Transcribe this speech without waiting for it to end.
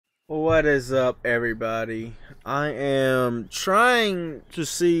What is up, everybody? I am trying to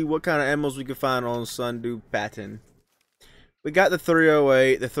see what kind of animals we can find on Sundew Pattern. We got the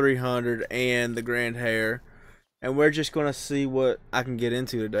 308, the 300, and the Grand Hare, and we're just going to see what I can get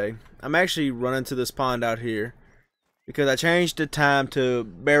into today. I'm actually running to this pond out here because I changed the time to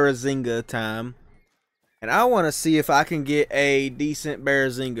Barazinga time, and I want to see if I can get a decent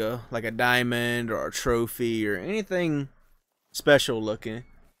Barazinga, like a diamond or a trophy or anything special looking.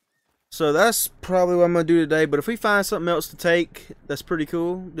 So that's probably what I'm going to do today, but if we find something else to take that's pretty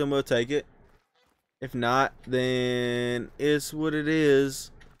cool, then we'll take it. If not, then it's what it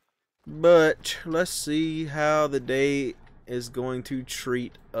is. But let's see how the day is going to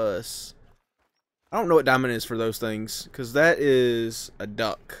treat us. I don't know what diamond is for those things, because that is a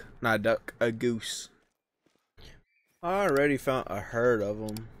duck. Not a duck, a goose. I already found a herd of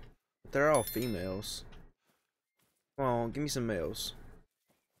them. They're all females. Come on, give me some males.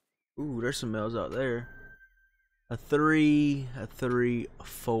 Ooh, there's some males out there. A 3, a 3, a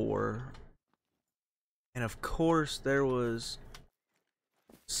 4. And of course there was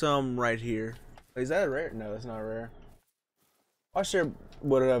some right here. Is that a rare? No, that's not rare. I sure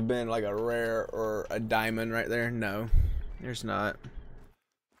would it have been like a rare or a diamond right there. No, there's not.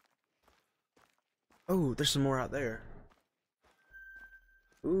 Oh, there's some more out there.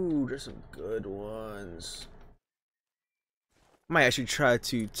 Ooh, there's some good ones. I might actually try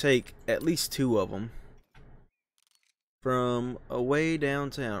to take at least 2 of them from away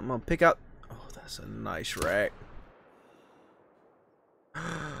downtown. I'm gonna pick out. Oh, that's a nice rack.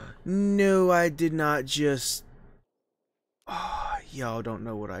 No, I did not just. Oh, y'all don't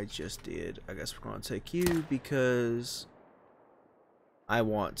know what I just did. I guess we're gonna take you because I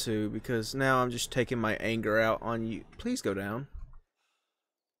want to. Because now I'm just taking my anger out on you. Please go down.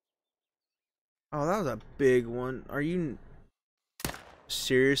 Oh, that was a big one. Are you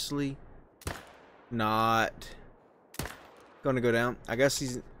seriously not gonna go down? I guess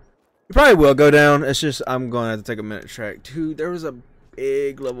he probably will go down. It's just I'm gonna have to take a minute to track. Dude, there was a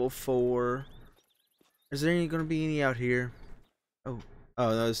big level 4. Is there gonna be any out here? Oh,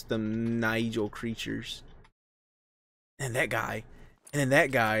 those them Nigel creatures. And that guy. And then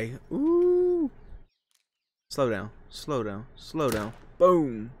that guy. Ooh. Slow down. Slow down. Slow down.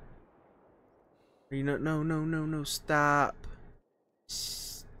 Boom. You know, no. Stop.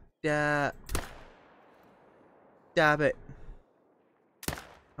 Stop. Stop it.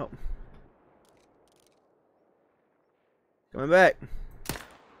 Oh. Coming back.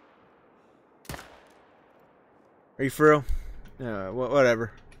 Are you for real?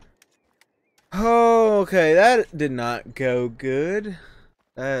 Whatever. Oh, okay. That did not go good.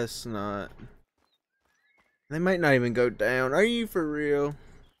 That's not. They might not even go down. Are you for real?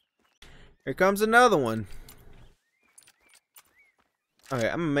 Here comes another one. Okay,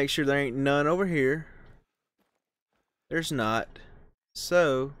 I'm gonna make sure there ain't none over here. There's not.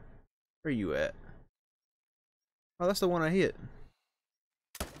 So, where you at? Oh, that's the one I hit.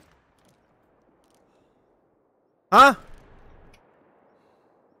 Huh?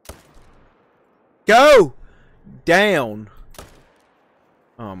 Go down.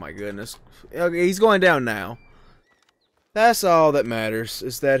 Oh my goodness. Okay, he's going down now. That's all that matters,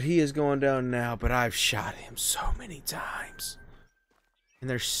 is that he is going down now, but I've shot him so many times. And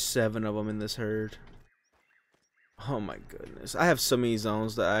there's 7 of them in this herd. Oh my goodness. I have so many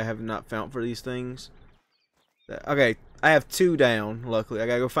zones that I have not found for these things. Okay, I have 2 down, luckily. I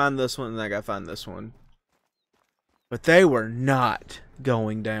gotta go find this one, and I gotta find this one. But they were not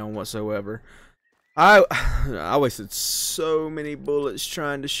going down whatsoever. I wasted so many bullets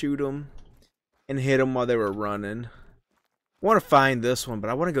trying to shoot them and hit them while they were running. I want to find this one,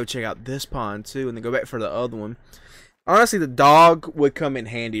 but I want to go check out this pond too and then go back for the other one. Honestly, the dog would come in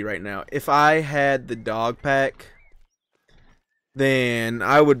handy right now. If I had the dog pack, then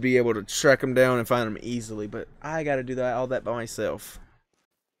I would be able to track them down and find them easily, but I got to do all that by myself.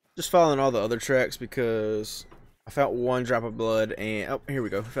 Just following all the other tracks because I found 1 drop of blood and oh, here we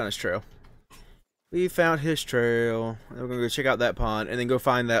go. We found his trail. We found his trail. And we're going to go check out that pond and then go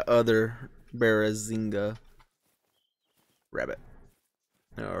find that other Barazinga. Rabbit.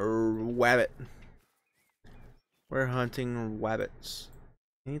 Or wabbit. We're hunting wabbits.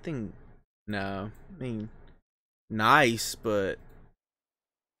 Anything? No. I mean, nice, but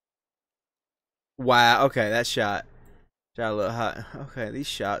wow. Okay, that shot a little hot. Okay, these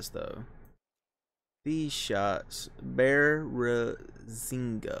shots though. These shots. Barazinga.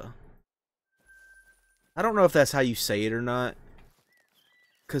 I don't know if that's how you say it or not,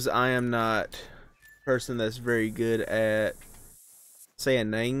 because I am not a person that's very good at saying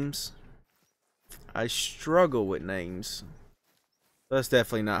names. I struggle with names. That's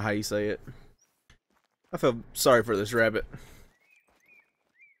definitely not how you say it. I feel sorry for this rabbit.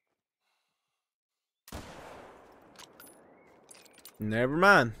 Never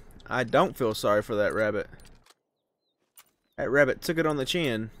mind. I don't feel sorry for that rabbit. That rabbit took it on the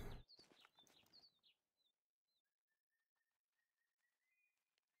chin.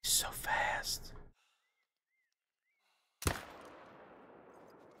 So fast.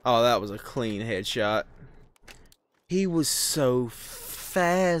 Oh, that was a clean headshot. He was so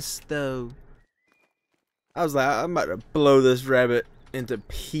fast, though. I was like, I'm about to blow this rabbit into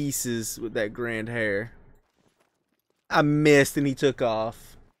pieces with that grand hair. I missed and he took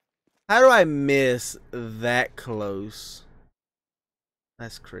off. How do I miss that close?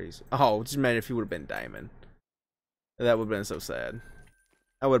 That's crazy. Oh, just imagine if he would have been diamond. That would have been so sad.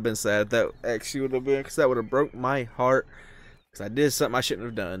 I would have been sad if that actually would have been, because that would have broke my heart. Because I did something I shouldn't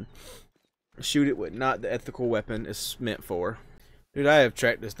have done. Shoot it with not the ethical weapon it's meant for. Dude, I have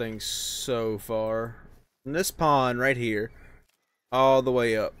tracked this thing so far. From this pond right here, all the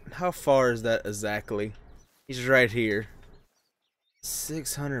way up. How far is that exactly? He's right here.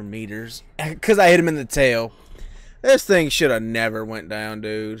 600 meters. Because I hit him in the tail. This thing should have never went down,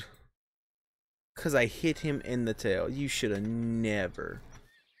 dude. Because I hit him in the tail. You should have never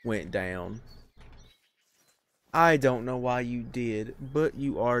went down. I don't know why you did, but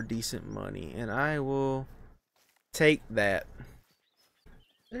you are decent money. And I will take that.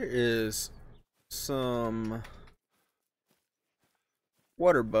 There is some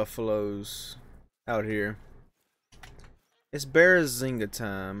water buffaloes out here. It's Barazinga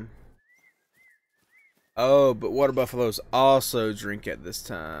time. Oh, but water buffaloes also drink at this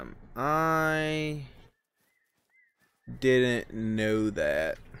time. I didn't know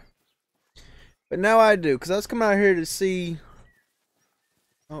that. But now I do, because I was coming out here to see...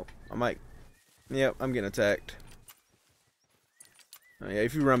 Oh, I might... Yep, I'm getting attacked. Oh, yeah,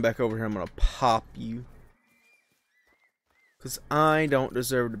 if you run back over here, I'm going to pop you. Because I don't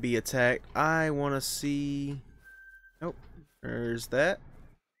deserve to be attacked. I want to see... Nope, there's that.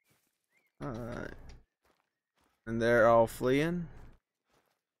 Alright. And they're all fleeing.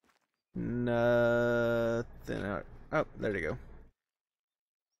 Nothing out. Oh, there they go.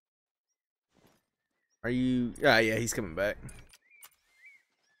 Are you... Ah, yeah, he's coming back.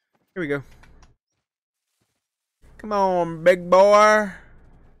 Here we go. Come on, big boy.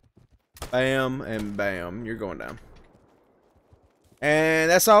 Bam and bam. You're going down. And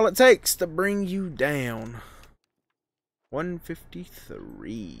that's all it takes to bring you down.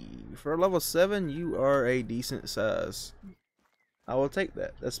 153. For a level 7, you are a decent size. I will take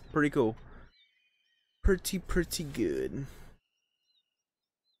that. That's pretty cool. Pretty good.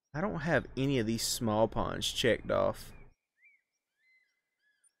 I don't have any of these small ponds checked off.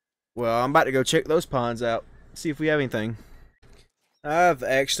 Well, I'm about to go check those ponds out. See if we have anything. I've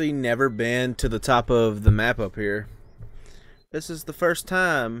actually never been to the top of the map up here. This is the first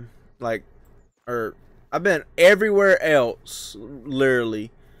time, like, I've been everywhere else,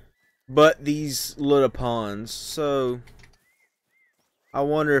 literally, but these little ponds. So, I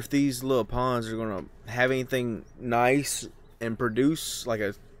wonder if these little ponds are gonna have anything nice and produce, like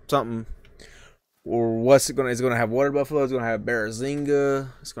something, or what's it gonna? Is it gonna have water buffalo? It's gonna have Barazinga.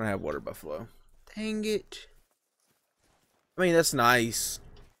 It's gonna have water buffalo. Dang it! I mean, that's nice.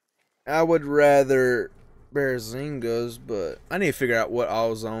 I would rather Barazingas, but I need to figure out what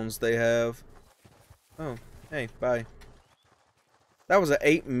all zones they have. Oh, hey, bye. That was an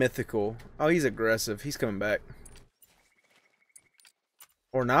 8 mythical. Oh, he's aggressive. He's coming back.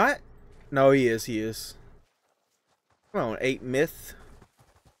 Or not? No, he is. He is. Come on, 8 myth.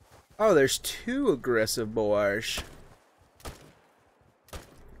 Oh, there's 2 aggressive boys.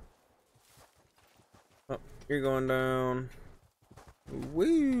 Oh, you're going down.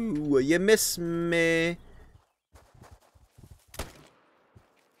 Woo! You miss me.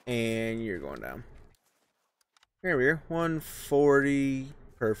 And you're going down. Here we are. 140.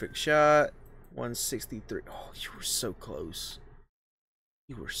 Perfect shot. 163. Oh, you were so close.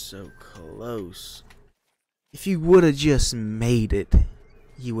 You were so close. If you would have just made it,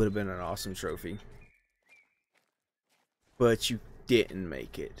 you would have been an awesome trophy. But you didn't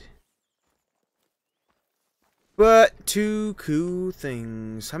make it. But 2 cool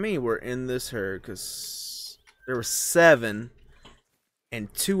things. How many were in this herd? Because there were 7.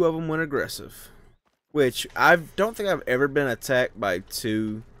 And 2 of them went aggressive. Which I don't think I've ever been attacked by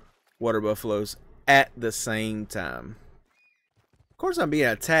 2 water buffaloes at the same time. Of course I'm being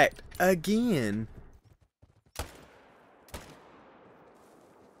attacked again.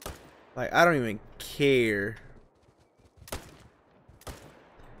 Like, I don't even care.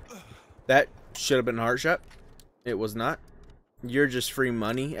 That should have been a heart shot. It was not. you're just free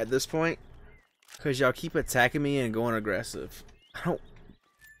money at this point. Because y'all keep attacking me and going aggressive. I don't...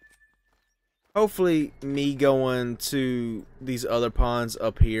 Hopefully, me going to these other ponds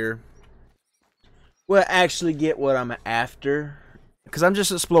up here will actually get what I'm after. Because I'm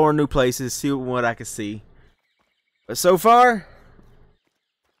just exploring new places, see what I can see. But so far,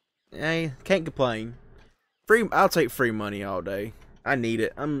 I can't complain. I'll take free money all day. I need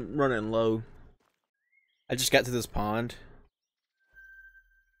it. I'm running low. I just got to this pond.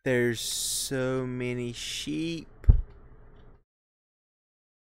 There's so many sheep.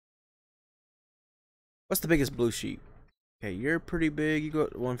 What's the biggest blue sheep? Okay, you're pretty big. You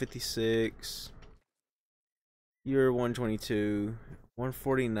got 156. You're 122.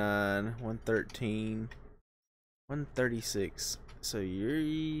 149. 113. 136. So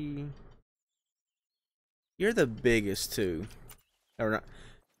you're the biggest too. Or not.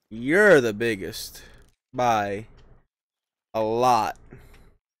 You're the biggest by a lot.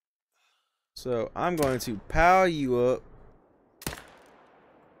 So I'm going to pile you up.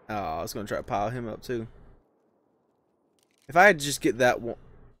 Oh, I was going to try to pile him up too. If I just get that one.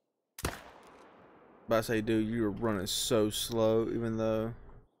 But I say, dude, you were running so slow, even though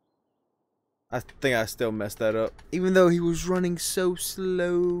I think I still messed that up. Even though he was running so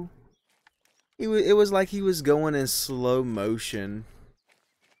slow. It was like he was going in slow motion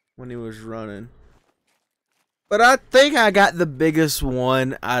when he was running. But I think I got the biggest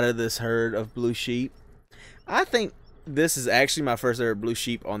one out of this herd of blue sheep. I think this is actually my first ever blue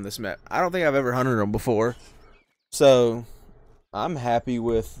sheep on this map. I don't think I've ever hunted them before. So, I'm happy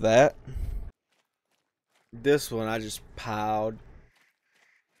with that. This one I just piled.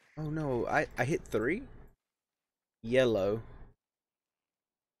 Oh no, I hit 3? Yellow.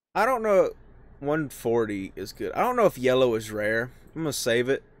 I don't know. 140 is good. I don't know if yellow is rare. I'm going to save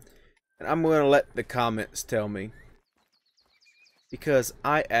it. And I'm going to let the comments tell me. Because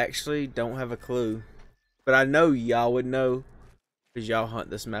I actually don't have a clue. But I know y'all would know. Because y'all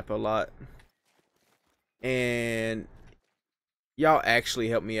hunt this map a lot. And y'all actually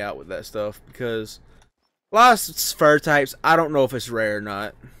help me out with that stuff. Because a lot of fur types, I don't know if it's rare or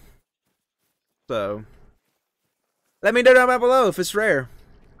not. So, let me know down below if it's rare.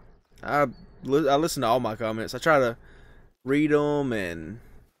 I listen to all my comments. I try to read them and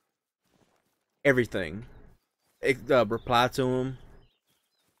everything. Reply to them.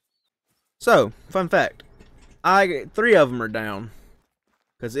 So, fun fact. 3 of them are down.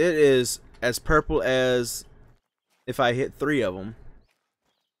 Because it is as purple as if I hit 3 of them.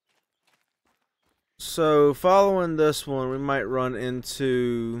 So, following this one, we might run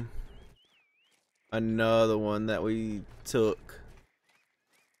into another one that we took.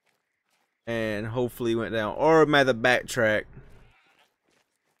 And hopefully went down. Or we might have to backtrack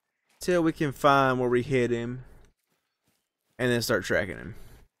till we can find where we hit him. And then start tracking him.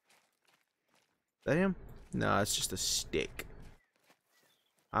 Is that him? No, it's just a stick.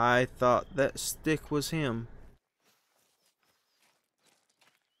 I thought that stick was him.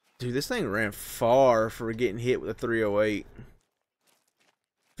 Dude, this thing ran far for getting hit with a 308. If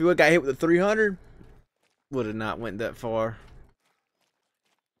he would have got hit with a 300, would have not went that far.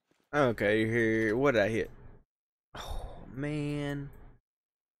 Okay, here, what did I hit? Oh, man.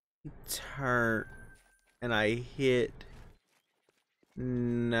 He turned, and I hit.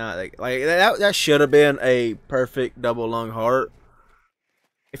 Nah, like that should have been a perfect double lung heart.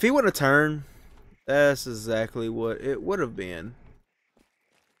 If he would have turned, that's exactly what it would have been.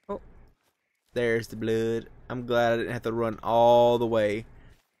 Oh, there's the blood. I'm glad I didn't have to run all the way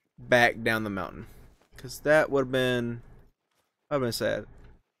back down the mountain, because that would have been sad.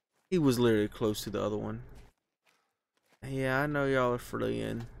 He was literally close to the other one. Yeah, I know y'all are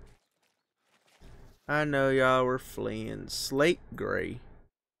fleeing. I know y'all were fleeing. Slate gray.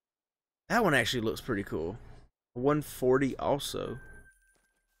 That one actually looks pretty cool. 140 also.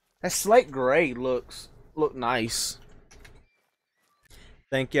 That slate gray look nice.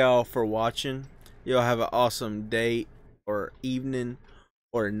 Thank y'all for watching. Y'all have an awesome day or evening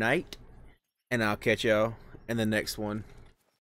or night. And I'll catch y'all in the next one.